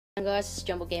Hey guys, it's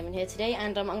Jumbo Gaming here today,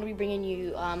 and I'm going to be bringing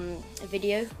you a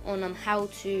video on how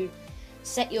to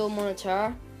set your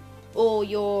monitor or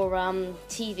your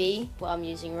TV, what I'm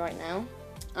using right now,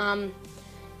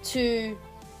 to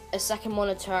a second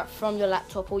monitor from your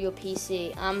laptop or your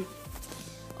PC. I'm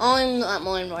not at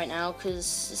mine right now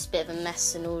because it's a bit of a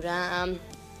mess and all that.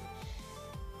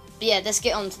 But yeah, let's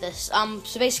get on to this.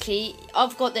 So basically,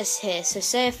 I've got this here. So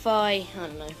say if I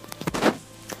don't know.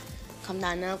 Come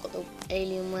down now, I've got the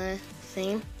Alienware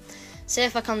thing. Say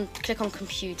if I click on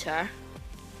computer,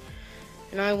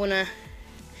 and I wanna,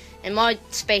 and my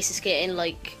space is getting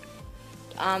like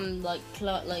clumbered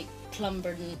and I can't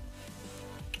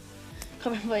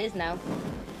remember what it is now.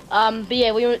 But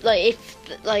yeah, we want, if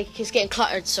it's getting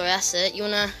cluttered. Sorry, that's it. You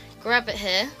wanna grab it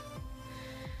here.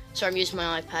 So I'm using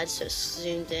my iPad, so it's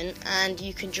zoomed in, and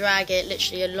you can drag it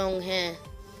literally along here,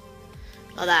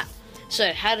 like that.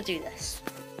 So how to do this?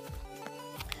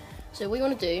 So what you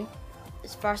want to do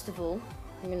is, first of all,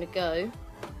 I'm going to go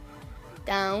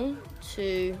down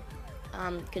to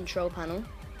control panel,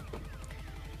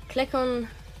 click on,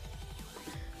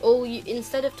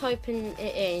 instead of typing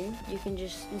it in, you can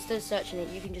just, instead of searching it,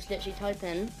 you can just literally type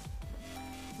in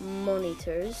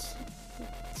monitors.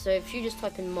 So if you just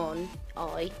type in so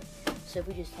if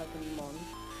we just type in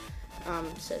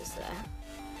so it's there.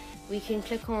 We can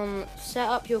click on set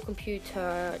up your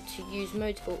computer to use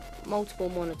multiple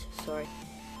monitors, sorry.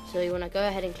 So you want to go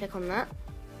ahead and click on that.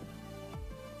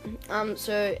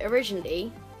 So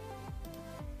originally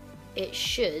it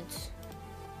should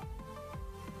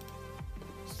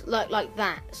like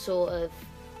that sort of,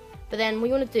 but then what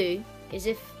you want to do is,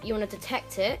 if you want to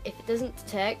detect it, if it doesn't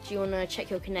detect, you want to check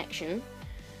your connection.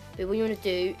 But what you want to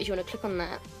do is you want to click on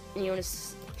that, and you want to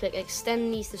click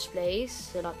extend these displays,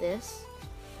 so like this.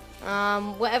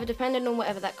 Whatever, depending on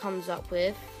whatever that comes up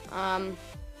with. Then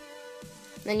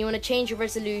you want to change your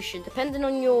resolution, depending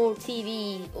on your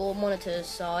TV or monitor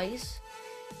size.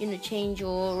 You want to change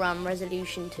your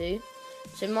resolution to.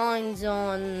 So mine's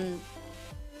on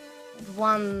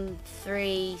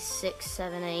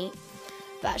 13678.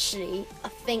 But actually, I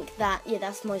think that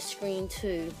that's my screen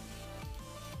too.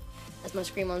 That's my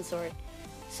screen one, sorry.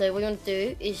 So what you want to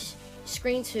do is,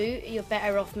 screen 2, you're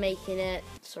better off making it,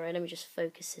 sorry, let me just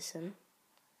focus this in.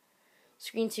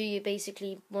 Screen 2, you're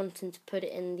basically wanting to put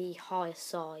it in the highest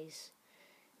size.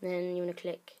 Then you want to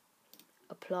click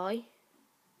apply.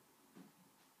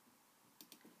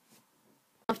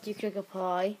 After you click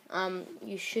apply,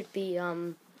 you should be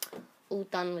all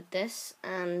done with this,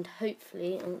 and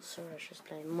hopefully, oh sorry, I was just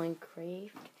playing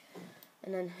Minecraft.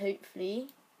 And then hopefully,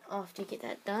 after you get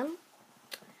that done,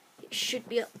 it should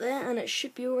be up there and it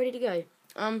should be all ready to go.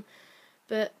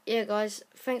 But yeah guys,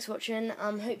 thanks for watching.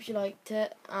 Hope you liked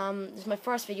it. This is my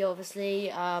first video, obviously.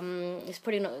 It's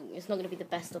not going to be the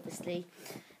best, obviously.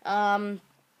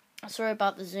 Sorry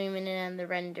about the zooming in and the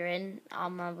rendering.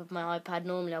 With my iPad,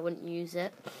 normally I wouldn't use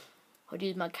it. I'd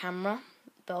use my camera,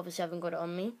 but obviously I haven't got it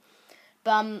on me.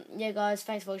 But yeah guys,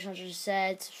 thanks for watching. As I just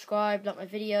said, subscribe, like my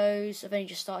videos. I've only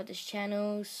just started this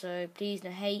channel, so please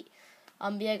no hate.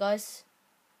 Yeah guys,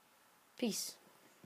 peace.